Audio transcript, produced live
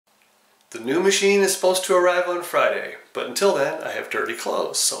The new machine is supposed to arrive on Friday, but until then I have dirty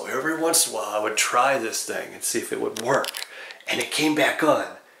clothes. So every once in a while I would try this thing and see if it would work. And it came back on.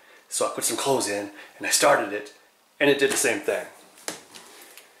 So I put some clothes in and I started it and it did the same thing.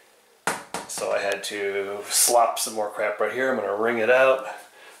 So I had to slop some more crap right here. I'm gonna wring it out.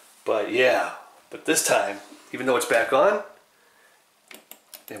 But yeah, but this time, even though it's back on,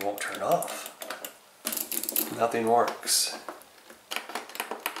 it won't turn off. Nothing works.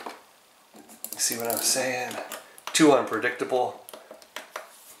 See what I'm saying? Too unpredictable.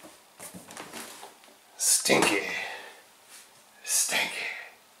 Stinky. Stinky.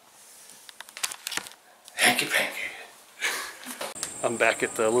 Hanky panky. I'm back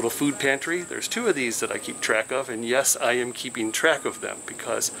at the little food pantry. There's two of these that I keep track of, and yes, I am keeping track of them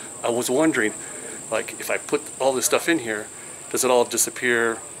because I was wondering, like, if I put all this stuff in here, does it all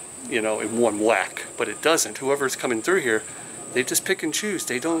disappear, you know, in one whack? But it doesn't. Whoever's coming through here, they just pick and choose.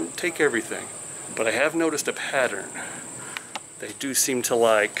 They don't take everything. But I have noticed a pattern. They do seem to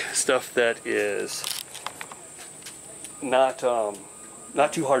like stuff that is not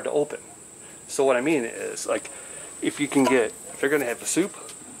too hard to open. So what I mean is, like, if they're gonna have a soup,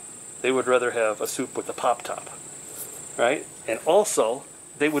 they would rather have a soup with a pop top, right? And also,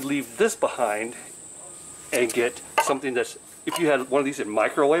 they would leave this behind and get something that's, if you had one of these in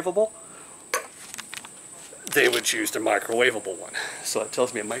microwavable, they would choose the microwavable one. So that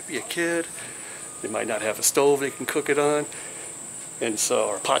tells me it might be a kid. They might not have a stove they can cook it on, and so,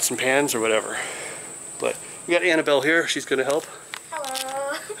 or pots and pans or whatever. But we got Annabelle here. She's going to help.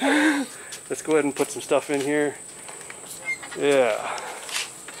 Hello. Let's go ahead and put some stuff in here. Yeah.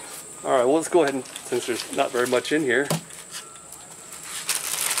 All right. Well, let's go ahead and, since there's not very much in here,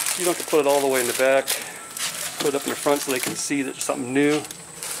 you don't have to put it all the way in the back. Put it up in the front so they can see that there's something new.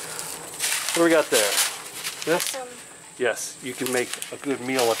 What do we got there? This? Yes. You can make a good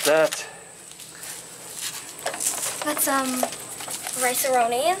meal with that. That's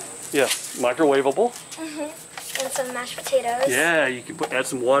rice-a-roni. Yes, microwavable. And some mashed potatoes. Yeah, you can add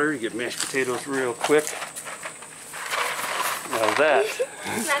some water, you get mashed potatoes real quick. Now that,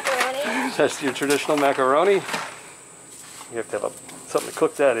 Macaroni. that's your traditional macaroni. You have to have something to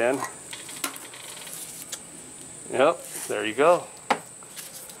cook that in. Yep, there you go.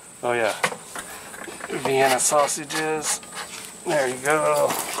 Oh yeah, Vienna sausages. There you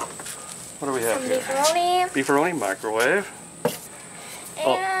go. What do we have here? Beefaroni. Beefaroni, microwave.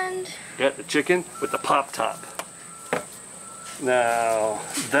 And yeah, the chicken with the pop top. Now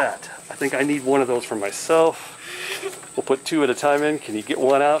that, I think I need one of those for myself. We'll put two at a time in. Can you get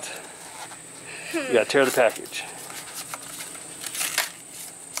one out? You gotta tear the package.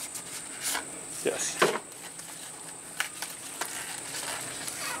 Yes.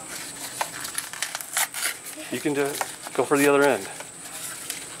 You can do it. Go for the other end.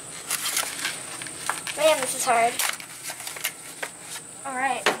 man, this is hard.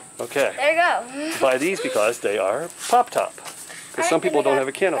 Alright. Okay. There you go. Buy these because they are pop top. Because some people don't have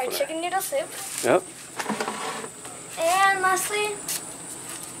a can opener. Chicken noodle soup. Yep. And lastly,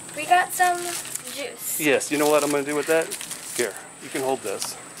 we got some juice. Yes, you know what I'm going to do with that? Here, you can hold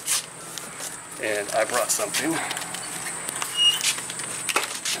this. And I brought something.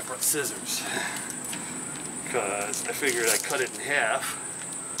 I brought scissors. Because I figured I'd cut it in half.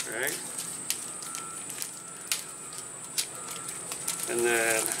 Right? And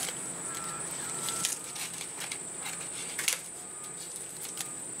then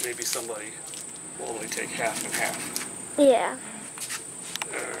maybe somebody will only take half and half. Yeah.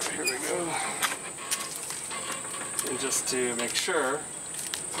 Here we go. And just to make sure,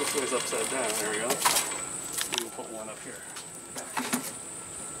 this goes upside down. There we go. We will put one up here.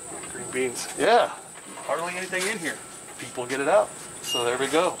 Green beans. Yeah, hardly anything in here. People get it out. So there we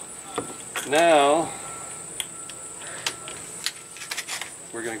go. Now,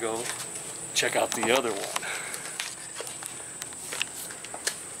 we're going to go check out the other one.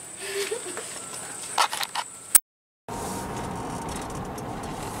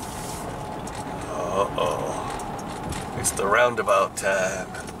 Uh-oh. It's the roundabout time.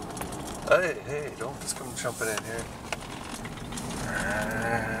 Hey, don't just come jumping in here.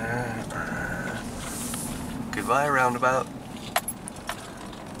 Goodbye, roundabout.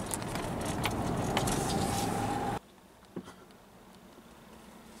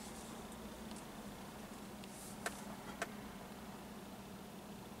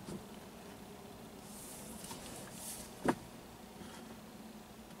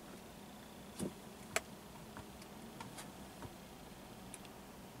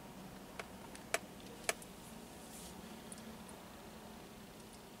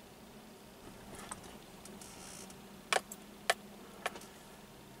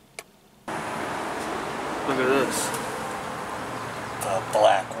 Look at this. The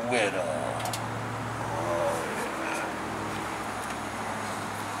Black Widow.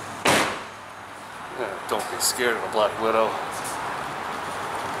 Yeah, don't be scared of a Black Widow.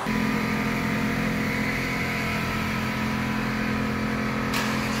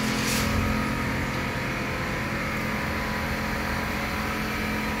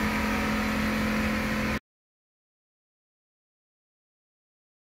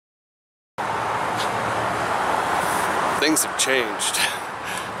 Things have changed.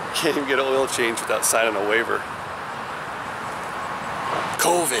 Can't even get an oil change without signing a waiver.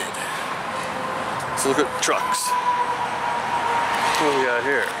 COVID. So look at trucks. What do we got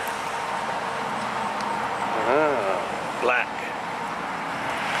here? Ah, black.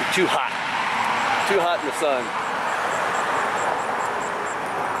 You're too hot. Too hot in the sun.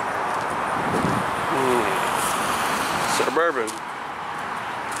 Suburban.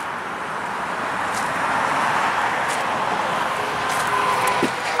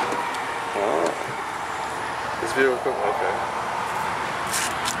 This video equipment, okay.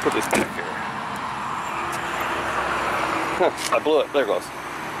 Put this back here. Huh, I blew it. There it goes.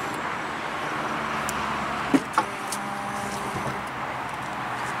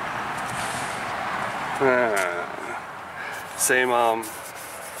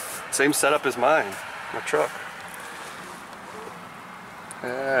 Same setup as mine, my truck.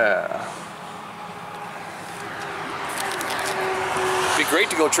 Yeah. It'd be great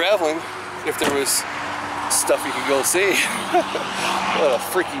to go traveling if there was stuff you could go see. What a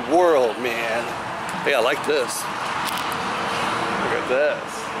freaky world, man. Hey, I like this. Look at this.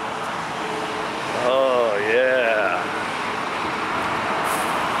 Oh, yeah.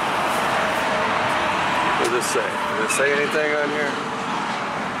 What does this say? Does it say anything on here?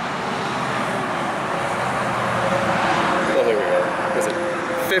 Oh, there we go. Is it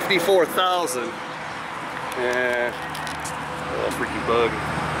 54,000? Yeah. Oh, freaky bug.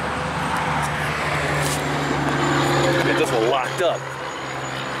 If this one locked up,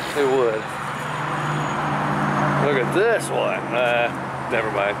 it would. Look at this one.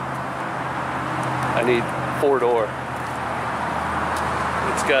 Never mind. I need 4-door.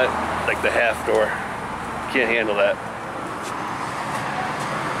 It's got like the half door. Can't handle that.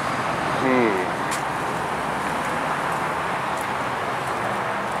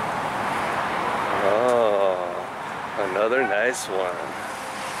 Oh, another nice one.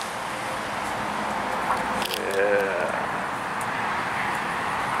 Yeah.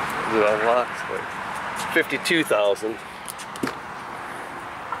 Is it unlocked? Wait. 52,000.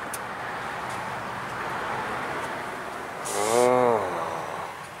 Oh.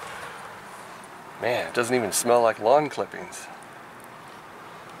 Man, it doesn't even smell like lawn clippings.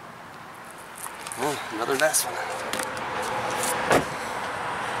 Oh, another nice one.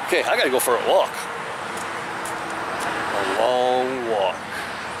 Okay, I gotta go for a walk. A long walk.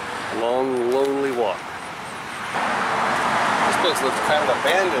 A long, lonely walk. This place looks kind of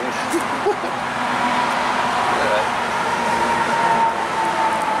abandoned. Yeah.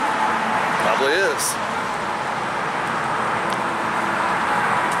 Probably is.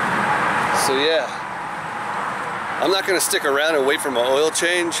 So yeah, I'm not going to stick around and wait for my oil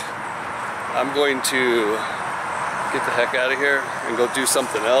change. I'm going to get the heck out of here and go do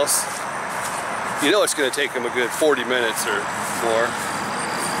something else. You know it's going to take them a good 40 minutes or more.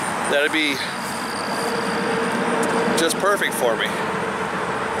 That'd be just perfect for me.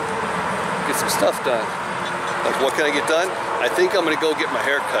 Get some stuff done. Like, what can I get done? I think I'm going to go get my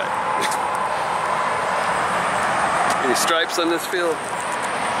hair cut. Any stripes on this field?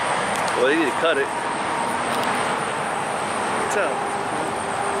 Well, they need to cut it. Tell.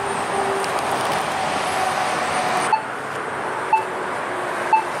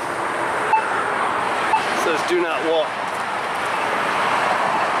 It says do not walk.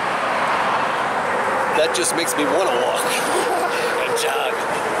 That just makes me want to walk. And jog.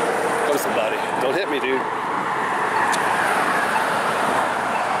 Come somebody. Don't hit me, dude.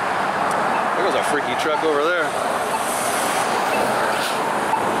 There goes a freaky truck over there.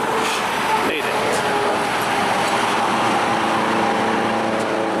 Made it.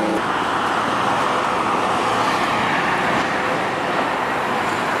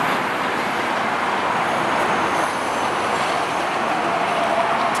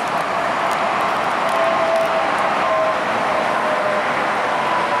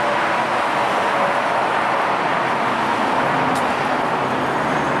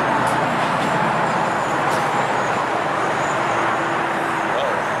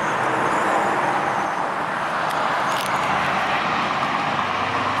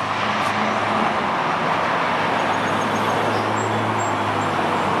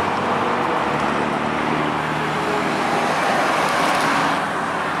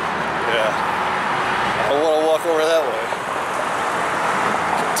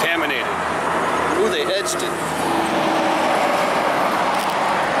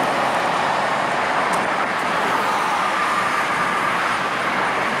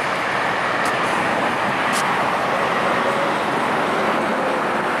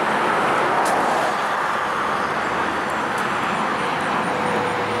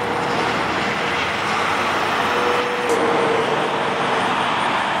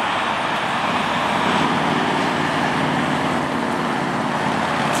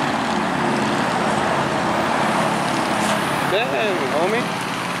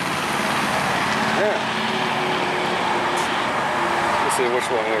 Let's see which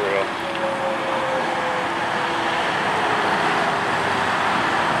one. Here we go.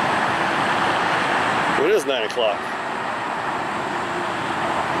 Well, it is 9 o'clock.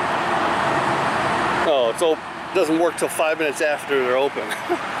 Oh, it's open. It doesn't work till 5 minutes after they're open.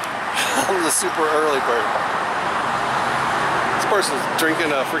 I'm the super early bird. This person's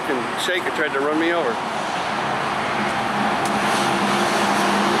drinking a freaking shake and tried to run me over.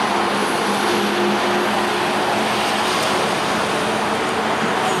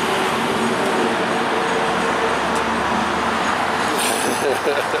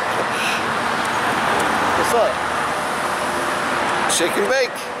 What's up? Shake and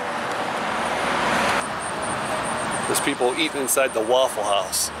bake. There's people eating inside the Waffle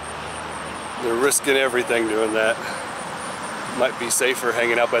House. They're risking everything doing that. Might be safer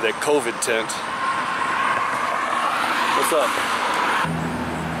hanging out by that COVID tent. What's up?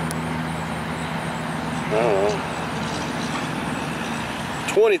 I don't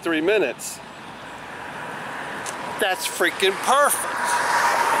know. 23 minutes. That's freaking perfect.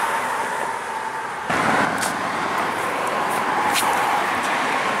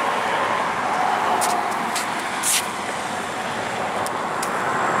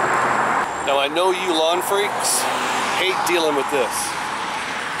 Now I know you lawn freaks hate dealing with this.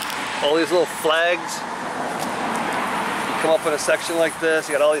 All these little flags. You come up in a section like this,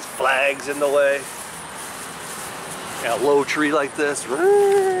 you got all these flags in the way. You got a low tree like this.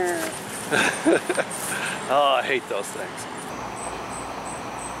 Oh, I hate those things.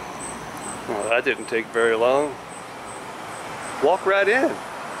 Well, that didn't take very long. Walk right in.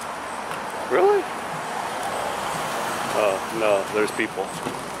 Really? Oh, no, there's people.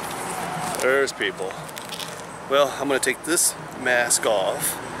 There's people. Well, I'm going to take this mask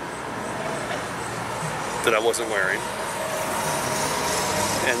off that I wasn't wearing.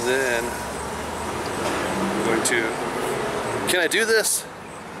 And then I'm going to... Can I do this?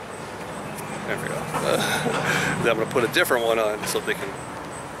 There we go. Then I'm going to put a different one on so they can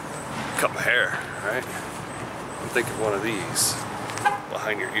cut my hair, right? I'm thinking one of these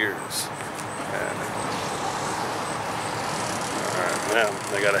behind your ears. Alright, now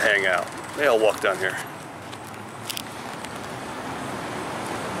they got to hang out. They all walk down here.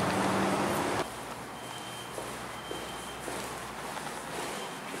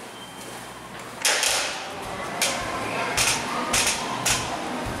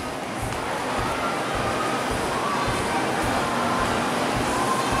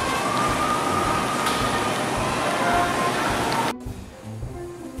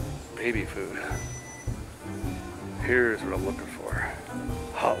 Baby food. Here's what I'm looking for.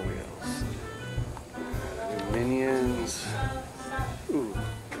 Hot Wheels. Minions. Ooh.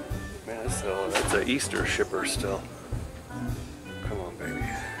 Man, that's an Easter shipper still. Come on, baby.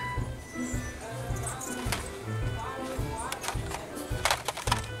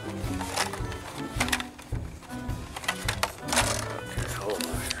 Okay, hold on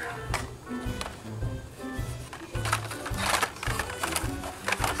here.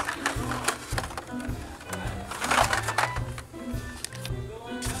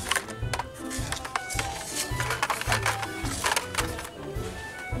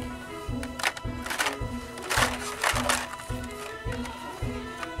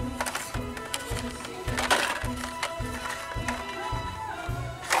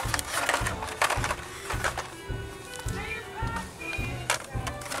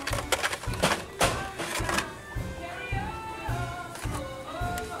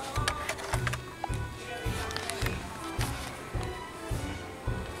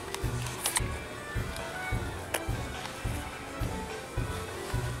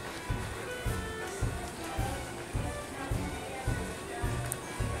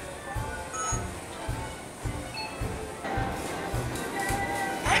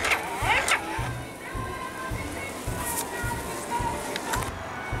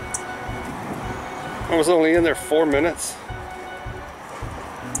 I was only in there 4 minutes.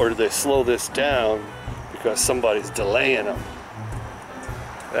 Or did they slow this down because somebody's delaying them?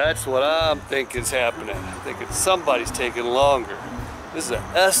 That's what I'm thinking is happening. I'm thinking somebody's taking longer. This is an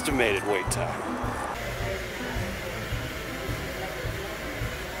estimated wait time.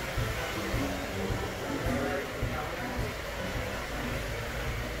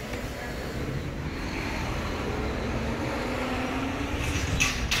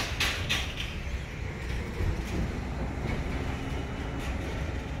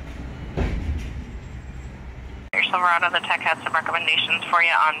 Silverado, the tech had some recommendations for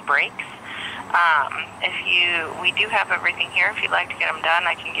you on brakes. We do have everything here. If you'd like to get them done,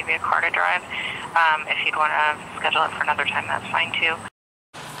 I can give you a car to drive. If you'd want to schedule it for another time, that's fine too.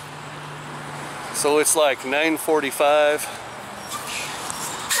 So it's like 9:45.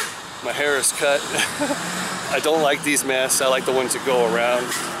 My hair is cut. I don't like these masks. I like the ones that go around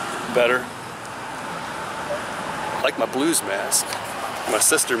better. I like my blues mask. My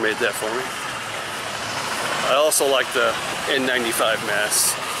sister made that for me. I also like the N95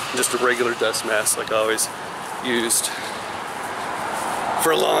 mask. Just a regular dust mask like I always used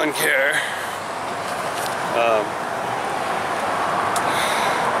for lawn care.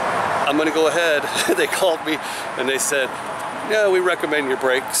 I'm gonna go ahead. They called me and they said, yeah, we recommend your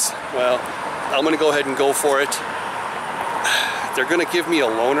brakes. Well, I'm gonna go ahead and go for it. They're gonna give me a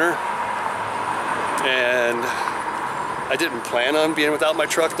loaner, and I didn't plan on being without my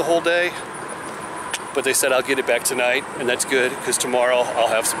truck the whole day, but they said I'll get it back tonight, and that's good because tomorrow I'll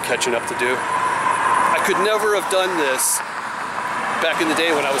have some catching up to do. I could never have done this back in the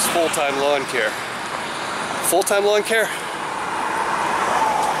day when I was full-time lawn care. Full-time lawn care?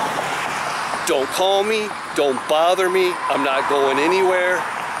 Don't call me, don't bother me, I'm not going anywhere.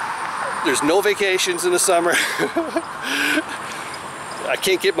 There's no vacations in the summer. I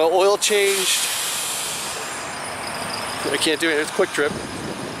can't get my oil changed. I can't do it, it's a quick trip.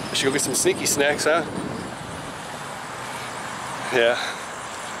 I should go get some sneaky snacks, huh? Yeah.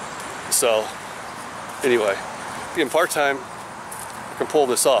 So, anyway, being part-time, I can pull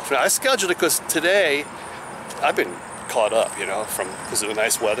this off. Now, I scheduled it because today, I've been caught up, you know, because of the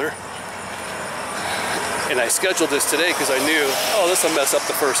nice weather. And I scheduled this today because I knew, oh, this will mess up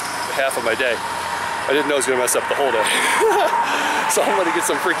the first half of my day. I didn't know it was going to mess up the whole day. So I'm going to get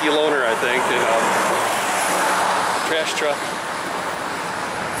some freaky loaner, I think, you know. Trash truck.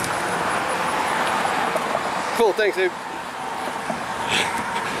 Cool, thanks, dude.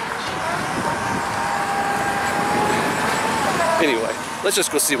 Anyway, let's just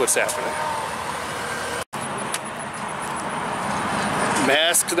go see what's happening.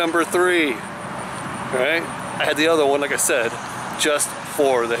 Mask number 3. Alright? I had the other one, like I said, just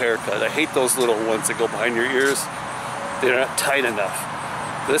for the haircut. I hate those little ones that go behind your ears. They're not tight enough.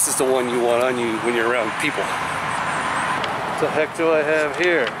 This is the one you want on you when you're around people. What the heck do I have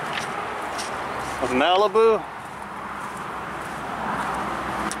here? A Malibu?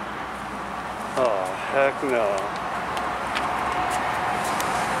 Oh, heck no.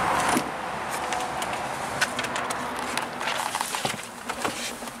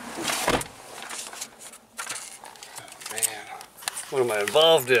 Man, what am I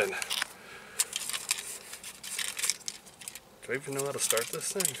involved in? Do I even know how to start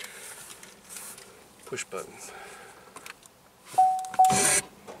this thing? Push buttons.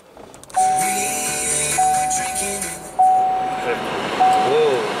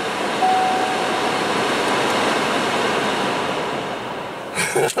 Whoa.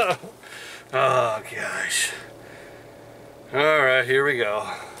 Oh gosh. Alright, here we go.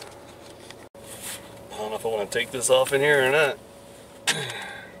 I don't know if I want to take this off in here or not.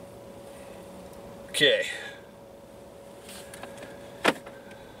 Okay.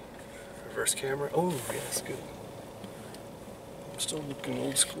 Reverse camera. Oh, yes, good. I'm still looking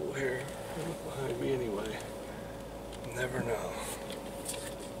old school here. Look behind me anyway. Never know.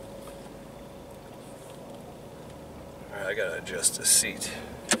 Alright, I gotta adjust the seat.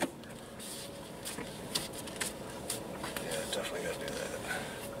 Yeah, definitely gotta do that.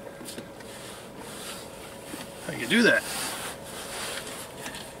 How you do that?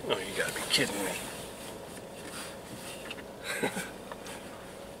 Oh, you gotta be kidding me.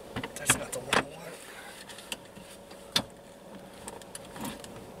 That's not the one I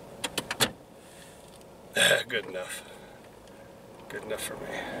want. Good enough. Good enough for me.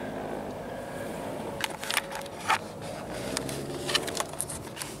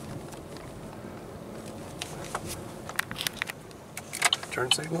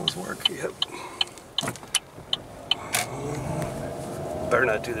 Turn signals work? Yep. Better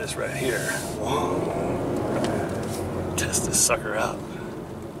not do this right here. Whoa. Test this sucker out.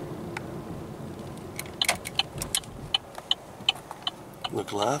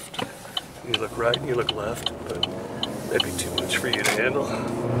 Look left. You look right, you look left, but that'd be too much for you to handle.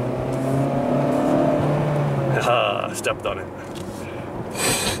 Ah, I stepped on it.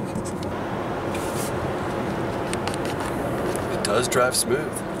 It does drive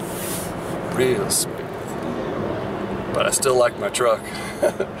smooth. Real smooth. But I still like my truck.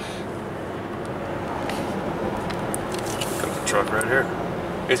 Got the truck right here.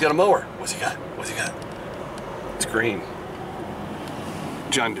 He's got a mower. What's he got? What's he got? It's green.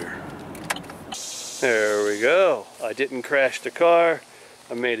 John Deere. There we go. I didn't crash the car.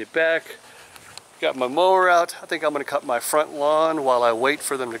 I made it back. Got my mower out. I think I'm going to cut my front lawn while I wait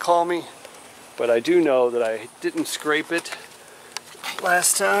for them to call me. But I do know that I didn't scrape it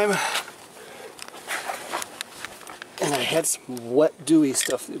last time. And and I had some wet, dewy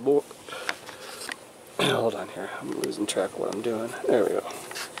stuff. Hold on here. I'm losing track of what I'm doing. There we go.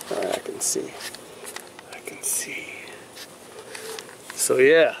 All right, I can see. I can see. So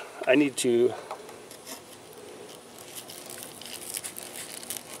yeah, I need to.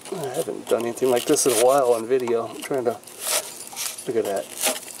 I haven't done anything like this in a while on video. I'm trying to. Look at that.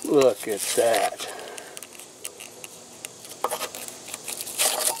 Look at that.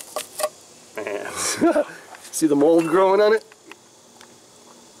 Man. See the mold growing on it?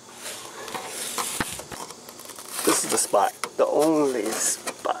 This is the spot. The only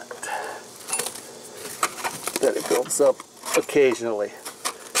spot that it builds up occasionally.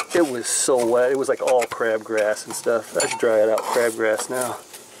 It was so wet. It was like all crabgrass and stuff. I should dry it out crabgrass now.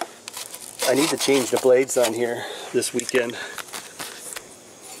 I need to change the blades on here this weekend.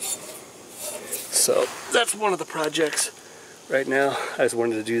 So that's one of the projects right now. I just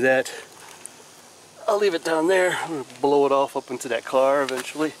wanted to do that. I'll leave it down there. I'm going to blow it off up into that car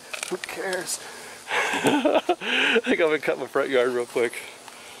eventually. Who cares? I think I'm going to cut my front yard real quick.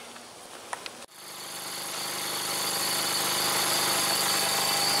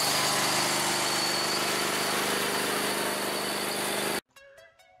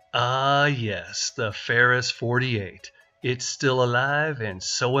 Ah yes, the Ferris 48. It's still alive and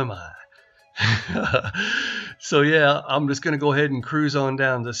so am I. So yeah, I'm just going to go ahead and cruise on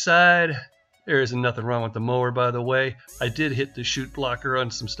down the side. There isn't nothing wrong with the mower, by the way. I did hit the chute blocker on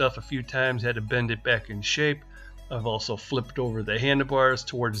some stuff a few times, had to bend it back in shape. I've also flipped over the handlebars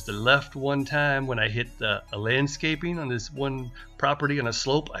towards the left one time when I hit the landscaping on this one property on a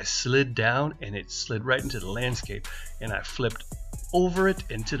slope. I slid down and it slid right into the landscape, and I flipped over it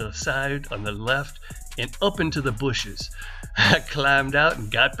and to the side on the left and up into the bushes. I climbed out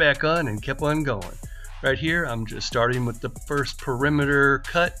and got back on and kept on going. Right here, I'm just starting with the first perimeter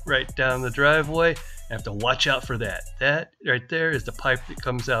cut right down the driveway. I have to watch out for that. That right there is the pipe that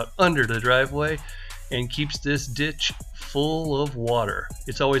comes out under the driveway and keeps this ditch full of water.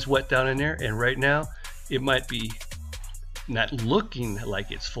 It's always wet down in there, and right now it might be not looking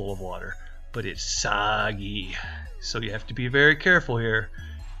like it's full of water, but it's soggy. So you have to be very careful here.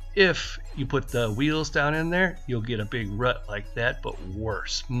 If you put the wheels down in there, you'll get a big rut like that, but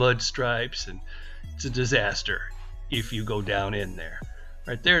worse. Mud stripes, and it's a disaster if you go down in there.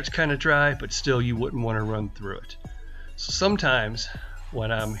 Right there it's kind of dry, but still you wouldn't want to run through it. So sometimes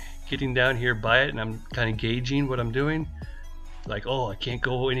when I'm getting down here by it and I'm kind of gauging what I'm doing, like, oh, I can't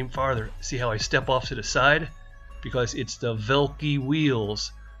go any farther. See how I step off to the side? Because it's the Velky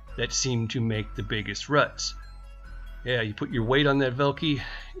wheels that seem to make the biggest ruts. Yeah, you put your weight on that Velky,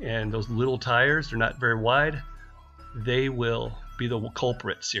 and those little tires, they're not very wide, they will be the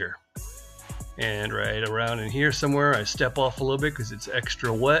culprits here. And right around in here somewhere, I step off a little bit because it's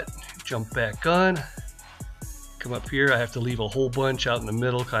extra wet, jump back on, come up here. I have to leave a whole bunch out in the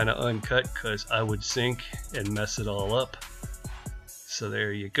middle kind of uncut because I would sink and mess it all up. So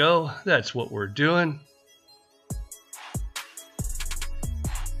there you go, that's what we're doing.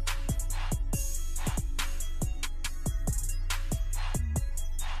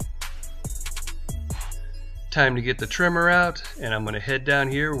 Time to get the trimmer out, and I'm going to head down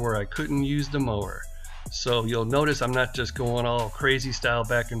here where I couldn't use the mower. So you'll notice I'm not just going all crazy style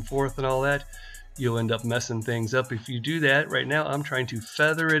back and forth and all that. You'll end up messing things up if you do that. Right now I'm trying to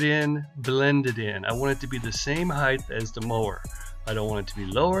feather it in, blend it in. I want it to be the same height as the mower. I don't want it to be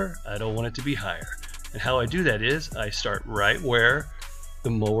lower, I don't want it to be higher. And how I do that is I start right where the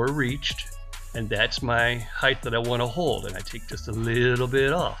mower reached, and that's my height that I want to hold, and I take just a little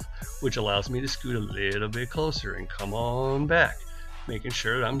bit off, which allows me to scoot a little bit closer and come on back, making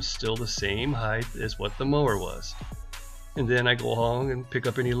sure that I'm still the same height as what the mower was. And then I go along and pick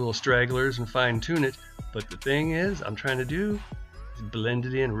up any little stragglers and fine tune it, but the thing is I'm trying to do is blend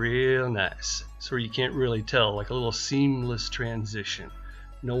it in real nice, so you can't really tell, like a little seamless transition.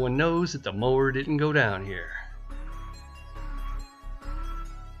 No one knows that the mower didn't go down here.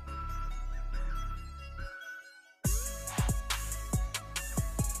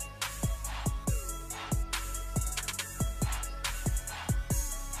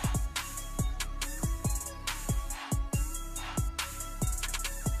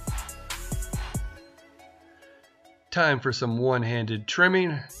 Time for some one-handed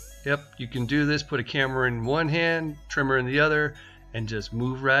trimming. Yep, you can do this. Put a camera in one hand, trimmer in the other, and just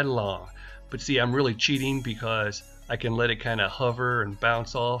move right along. But see, I'm really cheating because I can let it kind of hover and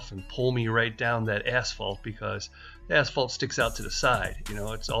bounce off and pull me right down that asphalt, because the asphalt sticks out to the side. You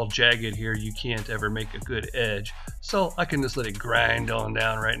know, it's all jagged here. You can't ever make a good edge. So I can just let it grind on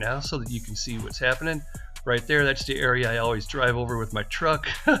down right now so that you can see what's happening. right there, that's the area I always drive over with my truck.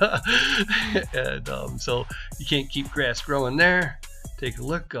 And so you can't keep grass growing there. Take a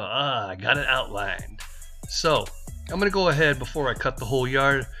look. I got it outlined. So I'm gonna go ahead, before I cut the whole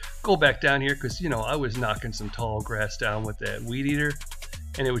yard, go back down here, because you know I was knocking some tall grass down with that weed eater,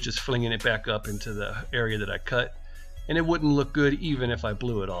 and it was just flinging it back up into the area that I cut, and it wouldn't look good even if I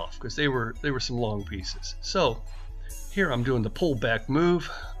blew it off, because they were some long pieces. So here I'm doing the pull back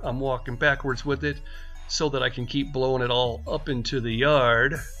move. I'm walking backwards with it so that I can keep blowing it all up into the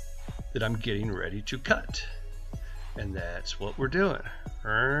yard that I'm getting ready to cut. And that's what we're doing.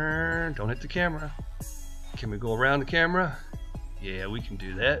 Don't hit the camera. Can we go around the camera? Yeah, we can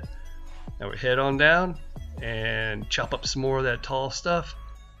do that. Now we head on down and chop up some more of that tall stuff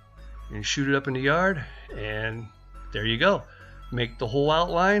and shoot it up in the yard, and there you go. Make the whole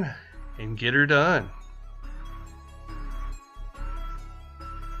outline and get her done.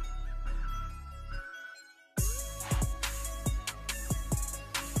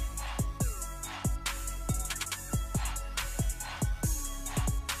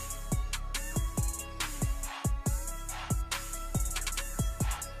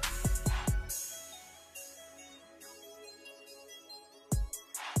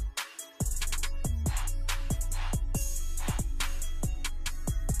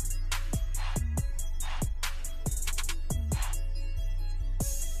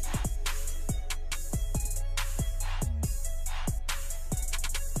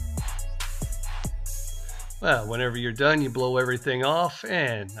 Well, whenever you're done, you blow everything off,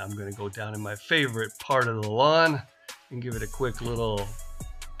 and I'm going to go down in my favorite part of the lawn and give it a quick little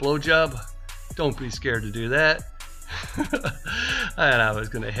blow job. Don't be scared to do that. And I was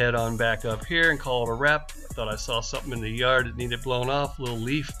going to head on back up here and call it a wrap. I thought I saw something in the yard that needed blown off, a little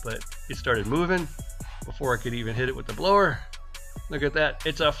leaf, but it started moving before I could even hit it with the blower. Look at that,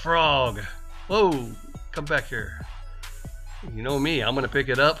 it's a frog. Whoa, come back here. You know me, I'm going to pick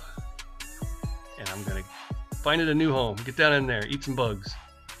it up and I'm going to find it a new home. Get down in there, eat some bugs.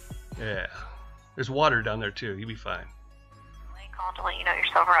 Yeah, there's water down there too, you'll be fine. I called to let you know your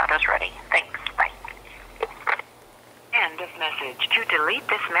Silverado's ready. Thanks, bye. End of message. To delete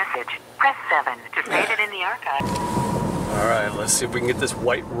this message, press 7 to save it in the archive. All right, let's see if we can get this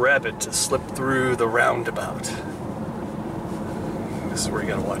white rabbit to slip through the roundabout. This is where you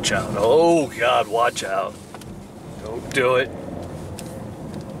gotta watch out. Oh God, watch out. Don't do it.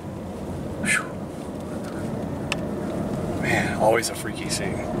 Whew. Man, always a freaky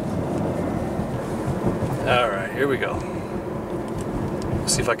scene. All right, here we go.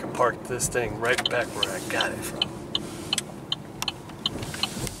 Let's see if I can park this thing right back where I got it from.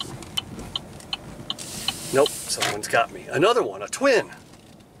 Nope, someone's got me. Another one, a twin.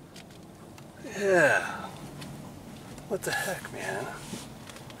 Yeah. What the heck, man?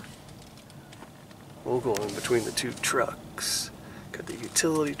 We'll go in between the two trucks. Got the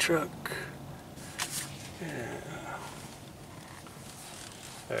utility truck. Yeah.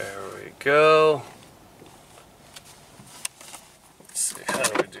 There we go. Let's see, how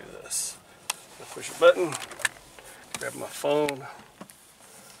do we do this? I'll push a button, grab my phone.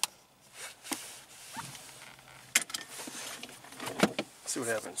 See what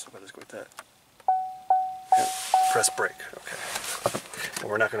happens if I just go with that. And press brake. Okay.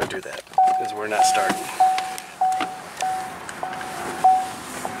 Well, we're not going to do that because we're not starting.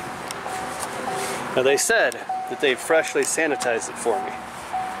 Now they said that they freshly sanitized it for me.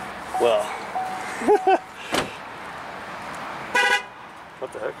 Well,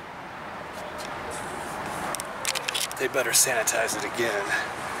 what the heck? They better sanitize it again.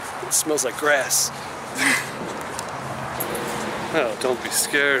 It smells like grass. Oh, don't be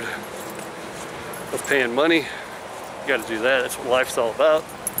scared of paying money. You gotta do that. That's what life's all about.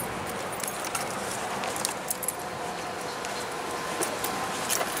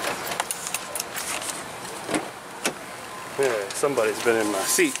 Yeah, somebody's been in my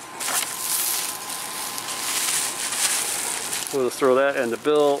seat. We'll just throw that and the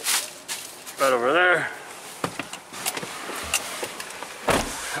bill right over there.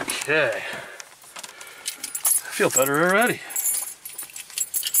 Okay. I feel better already.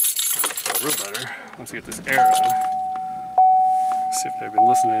 Feel real better. Let's get this air on. See if they've been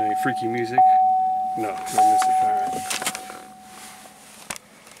listening to any freaky music. No music. Alright.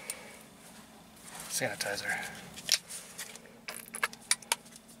 Sanitizer.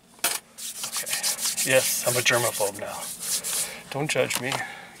 Okay. Yes, I'm a germaphobe now. Don't judge me.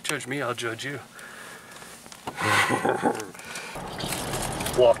 Judge me, I'll judge you.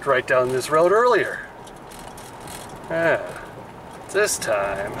 Walked right down this road earlier. Yeah. This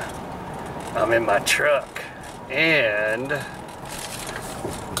time, I'm in my truck and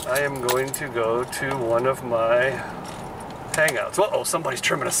I am going to go to one of my hangouts. Uh-oh, somebody's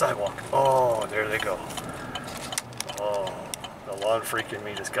trimming a sidewalk. Oh, there they go. Oh, the lawn freak in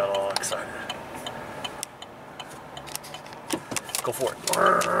me just got all excited. Go for it.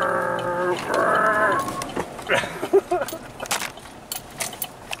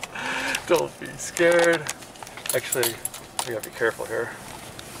 Don't be scared. Actually, we gotta be careful here.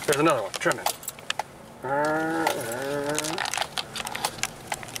 There's another one, trimming.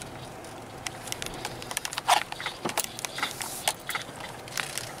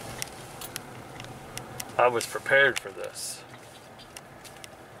 I was prepared for this.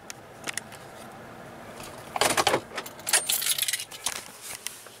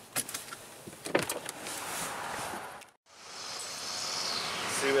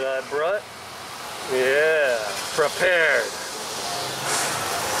 See what I brought? Yeah, prepared.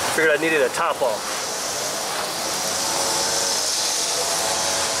 Figured I needed a top off.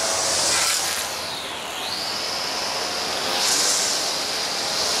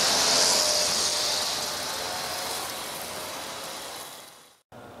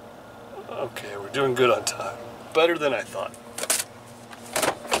 Okay, we're doing good on time. Better than I thought.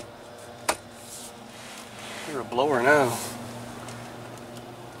 You're a blower now.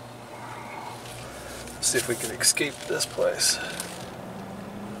 Let's see if we can escape this place.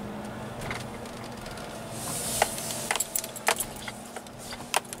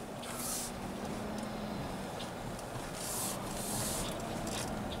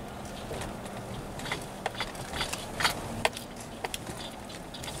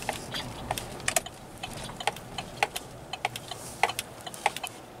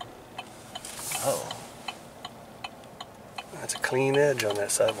 Oh, that's a clean edge on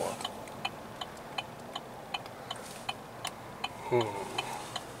that sidewalk.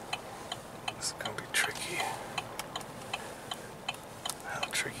 This is gonna be tricky. How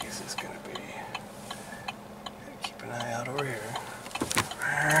tricky is this gonna be? Keep an eye out over here.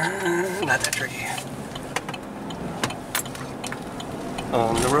 Not that tricky.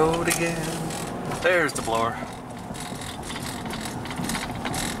 On the road again. There's the blower.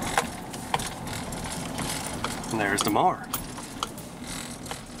 And there's the mower.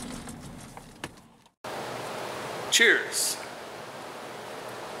 Cheers.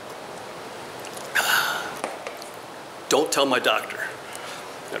 Don't tell my doctor.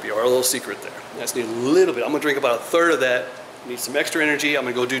 That'd be our little secret there. I just need a little bit. I'm gonna drink about a third of that. Need some extra energy. I'm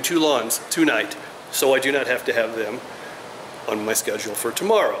gonna go do 2 lawns tonight, so I do not have to have them on my schedule for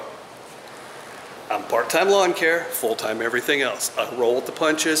tomorrow. I'm part-time lawn care, full-time everything else. I roll with the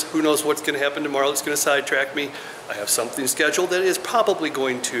punches. Who knows what's gonna happen tomorrow that's gonna sidetrack me. I have something scheduled that is probably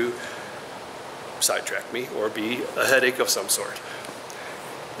going to sidetrack me or be a headache of some sort.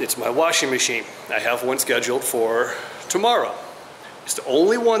 It's my washing machine. I have one scheduled for tomorrow. It's the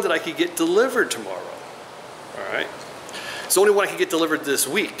only one that I could get delivered tomorrow. All right. It's the only one I could get delivered this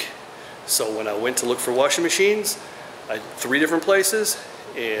week. So when I went to look for washing machines, I had 3 different places,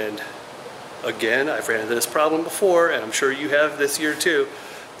 and again, I've ran into this problem before, and I'm sure you have this year too.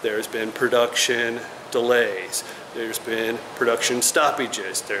 There's been production delays. There's been production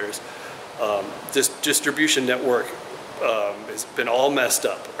stoppages. There's this distribution network has been all messed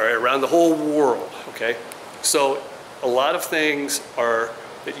up, all right, around the whole world, okay? So a lot of things are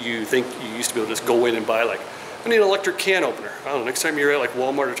that you think you used to be able to just go in and buy, like, I need an electric can opener. I don't know, next time you're at like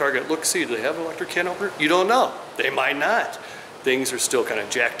Walmart or Target, look, see, do they have an electric can opener? You don't know. They might not. Things are still kind of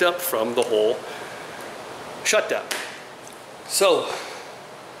jacked up from the whole shutdown. So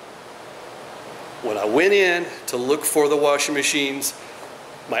when I went in to look for the washing machines,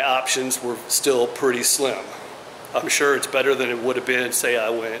 my options were still pretty slim. I'm sure it's better than it would have been, say I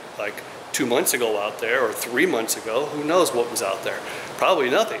went like 2 months ago out there or 3 months ago. Who knows what was out there? Probably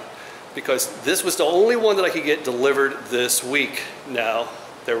nothing, because this was the only one that I could get delivered this week. Now,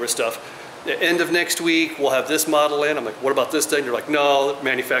 there was stuff, the end of next week, we'll have this model in. I'm like, what about this thing? You're like, no, the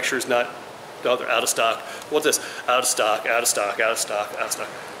manufacturer's not, no, they're out of stock. What's this? Out of stock, out of stock, out of stock, out of stock.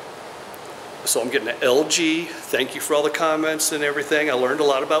 So I'm getting an LG. Thank you for all the comments and everything. I learned a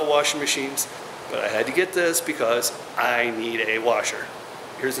lot about washing machines, but I had to get this because I need a washer.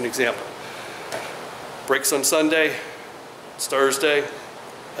 Here's an example. Breaks on Sunday, it's Thursday.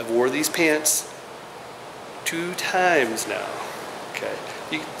 I've wore these pants 2 times now, okay?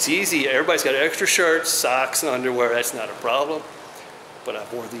 It's easy, everybody's got extra shirts, socks, and underwear, that's not a problem. But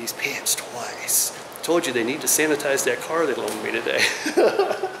I've wore these pants twice. I told you they need to sanitize that car they loaned me today.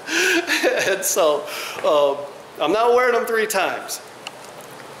 And so, I'm not wearing them 3 times.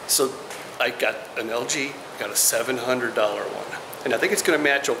 So I got an LG, got a $700 one. And I think it's gonna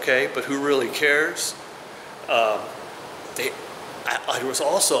match okay, but who really cares? There was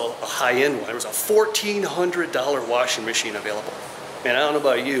also a high-end one. There was a $1,400 washing machine available. And I don't know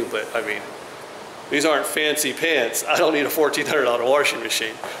about you, but I mean, these aren't fancy pants. I don't need a $1,400 washing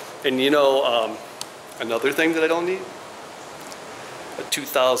machine. And you know, another thing that I don't need? A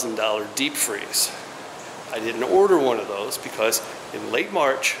 $2,000 deep freeze. I didn't order one of those because in late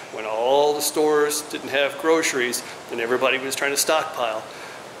March, when all the stores didn't have groceries and everybody was trying to stockpile,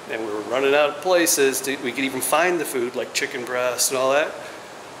 and we were running out of places we could even find the food, like chicken breast and all that,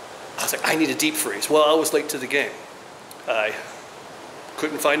 I was like, I need a deep freeze. Well, I was late to the game. I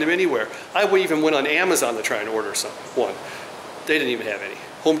couldn't find them anywhere. I even went on Amazon to try and order one. They didn't even have any.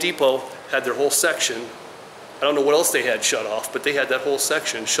 Home Depot had their whole section. I don't know what else they had shut off, but they had that whole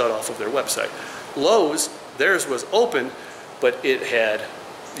section shut off of their website. Lowe's, theirs was open, but it had,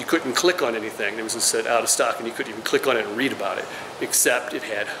 you couldn't click on anything. It was just said out of stock, and you couldn't even click on it and read about it, except it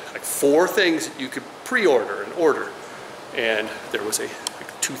had like 4 things that you could pre-order and order. And there was a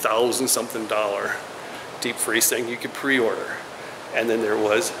like $2,000 something deep freeze thing you could pre-order. And then there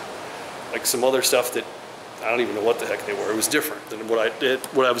was like some other stuff that I don't even know what the heck they were. It was different than what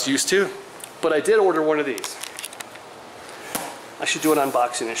I was used to. But I did order one of these. I should do an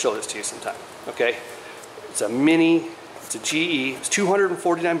unboxing and show this to you sometime, okay? It's a mini, it's a GE, it's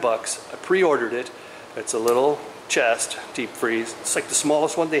 249 bucks. I pre-ordered it. It's a little chest deep freeze. It's like the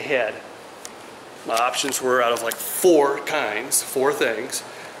smallest one they had. My options were out of like 4 kinds, 4 things,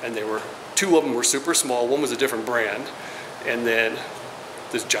 and they were, 2 of them were super small. One was a different brand, and then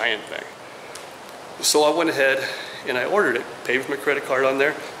this giant thing. So I went ahead and I ordered it, paid with my credit card on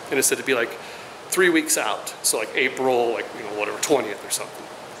there, and it said it'd be like 3 weeks out. So like April, like, you know, whatever, 20th or something.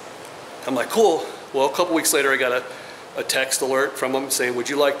 I'm like, cool. Well, a couple weeks later, I got a text alert from them saying, would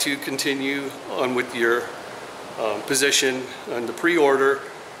you like to continue on with your position on the pre-order,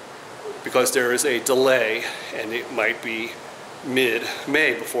 because there is a delay and it might be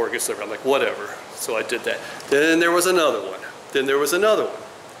mid-May before it gets delivered. I'm like, whatever. So I did that. Then there was another one. Then there was another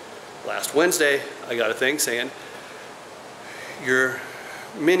one. Last Wednesday, I got a thing saying, your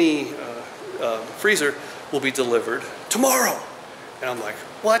mini freezer will be delivered tomorrow. And I'm like,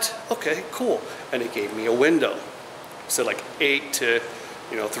 what? Okay, cool. And it gave me a window. So like 8 to,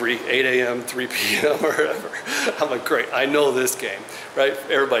 you know, 8 a.m., 3 p.m. or whatever. I'm like, great, I know this game, right?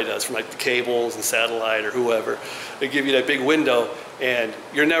 Everybody does, from like the cables and satellite or whoever. They give you that big window and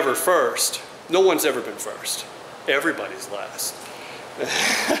you're never first. No one's ever been first. Everybody's last.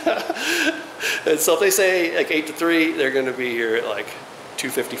 And so if they say like 8 to 3, they're going to be here at like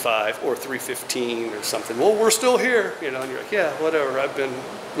 2:55 or 3:15 or something. Well, we're still here, you know, and you're like, yeah, whatever. I've been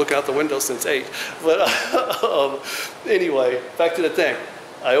looking out the window since 8. But anyway, back to the thing.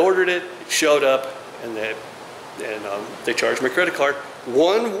 I ordered it, it showed up, and they charged my credit card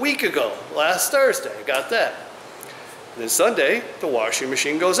 1 week ago, last Thursday. I got that. And then Sunday, the washing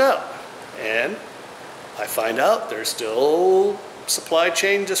machine goes out, and I find out there's still supply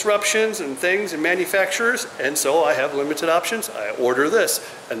chain disruptions and things and manufacturers, and so I have limited options. I order this,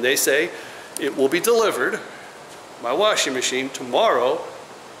 and they say it will be delivered, my washing machine, tomorrow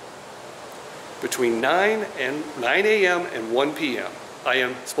between 9 a.m. and 1 p.m. I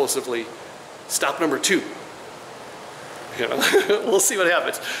am supposedly stop number 2. You know, we'll see what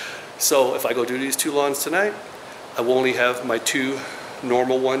happens. So if I go do these 2 lawns tonight, I will only have my 2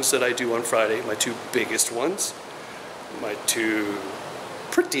 normal ones that I do on Friday, my 2 biggest ones, my 2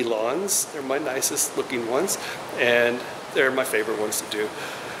 pretty lawns. They're my nicest looking ones, and they're my favorite ones to do.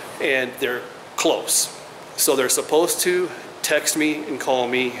 And they're close. So they're supposed to text me and call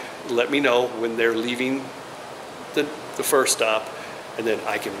me, let me know when they're leaving the first stop, and then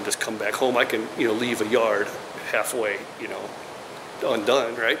I can just come back home. I can, you know, leave a yard halfway, you know,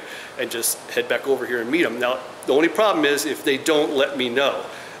 undone, right? And just head back over here and meet them. Now, the only problem is if they don't let me know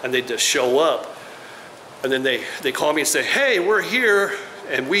and they just show up, and then they call me and say, hey, we're here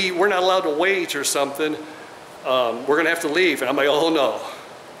and we're not allowed to wait or something. We're gonna have to leave. And I'm like, oh no,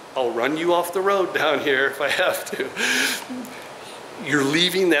 I'll run you off the road down here if I have to. You're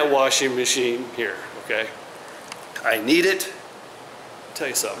leaving that washing machine here, okay? I need it. I'll tell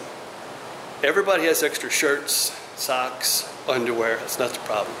you something. Everybody has extra shirts, socks, underwear. That's not the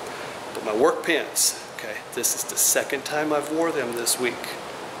problem. But my work pants, okay, this is the 2nd time I've wore them this week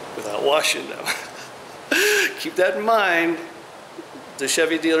without washing them. Keep that in mind. The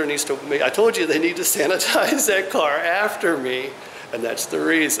Chevy dealer needs to I told you they need to sanitize that car after me, and that's the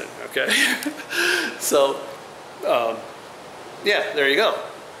reason, okay? So, yeah, there you go.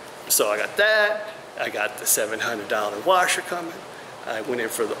 So I got that. I got the $700 washer coming. I went in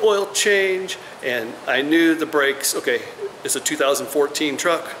for the oil change, and I knew the brakes. Okay, it's a 2014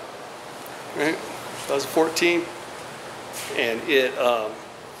 truck, right? 2014. and it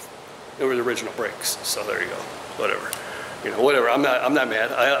were the original brakes. So there you go. Whatever, you know, whatever. I'm not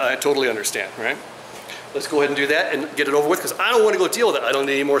mad. I totally understand, right? Let's go ahead and do that and get it over with, because I don't want to go deal with it. I don't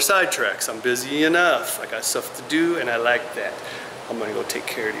need any more sidetracks. I'm busy enough. I got stuff to do, and I like that. I'm gonna go take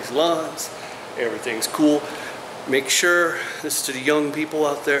care of these lawns. Everything's cool. Make sure, this is to the young people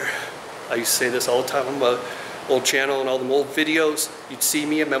out there. I used to say this all the time on my old channel and all the old videos. You'd see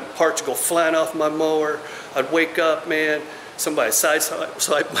me and my parts go flying off my mower. I'd wake up, man, somebody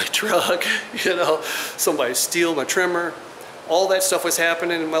sideswipe my truck, you know, somebody steal my trimmer. All that stuff was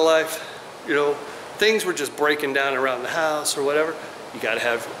happening in my life, you know. Things were just breaking down around the house or whatever. You gotta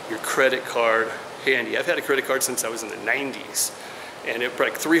have your credit card handy. I've had a credit card since I was in the 90s. And it was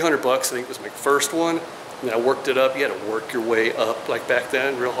like 300 bucks, I think was my first one. And I worked it up. You had to work your way up, like back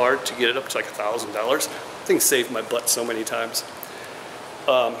then, real hard to get it up to like $1,000. Things saved my butt so many times.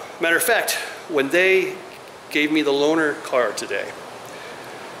 Matter of fact, when they gave me the loaner card today,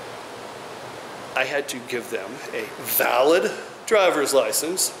 I had to give them a valid driver's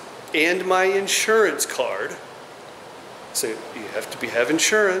license and my insurance card. So you have to have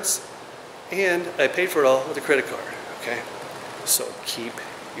insurance, and I paid for it all with a credit card, okay? So keep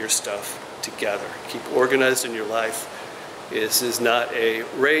your stuff together. Keep organized in your life. This is not a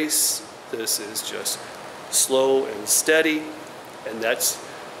race. This is just slow and steady. And that's,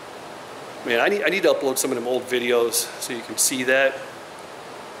 man, I need to upload some of them old videos so you can see that.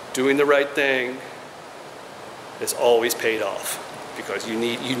 Doing the right thing is always paid off, because you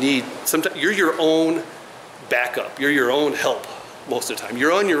need sometimes you're your own backup. You're your own help most of the time.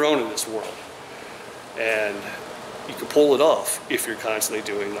 You're on your own in this world. And you can pull it off if you're constantly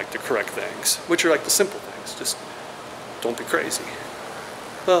doing like the correct things, which are like the simple things. Just don't be crazy.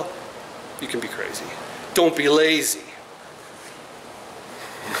 Well, you can be crazy. Don't be lazy.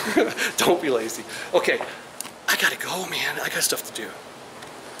 Don't be lazy. Okay, I gotta go, man. I got stuff to do.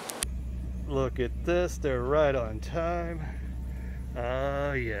 Look at this, they're right on time.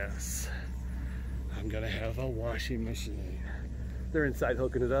 Ah, yes. I'm gonna have a washing machine. They're inside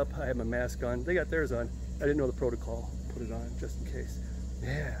hooking it up. I have my mask on. They got theirs on. I didn't know the protocol. Put it on just in case.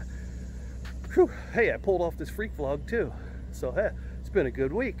 Yeah. Whew. Hey, I pulled off this freak vlog too. So, hey, it's been a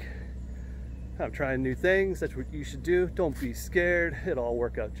good week. I'm trying new things. That's what you should do. Don't be scared. It'll all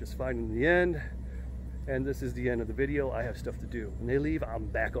work out just fine in the end. And this is the end of the video. I have stuff to do. When they leave, I'm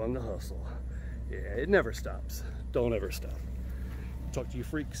back on the hustle. Yeah, it never stops. Don't ever stop. Talk to you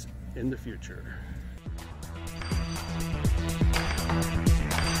freaks in the future.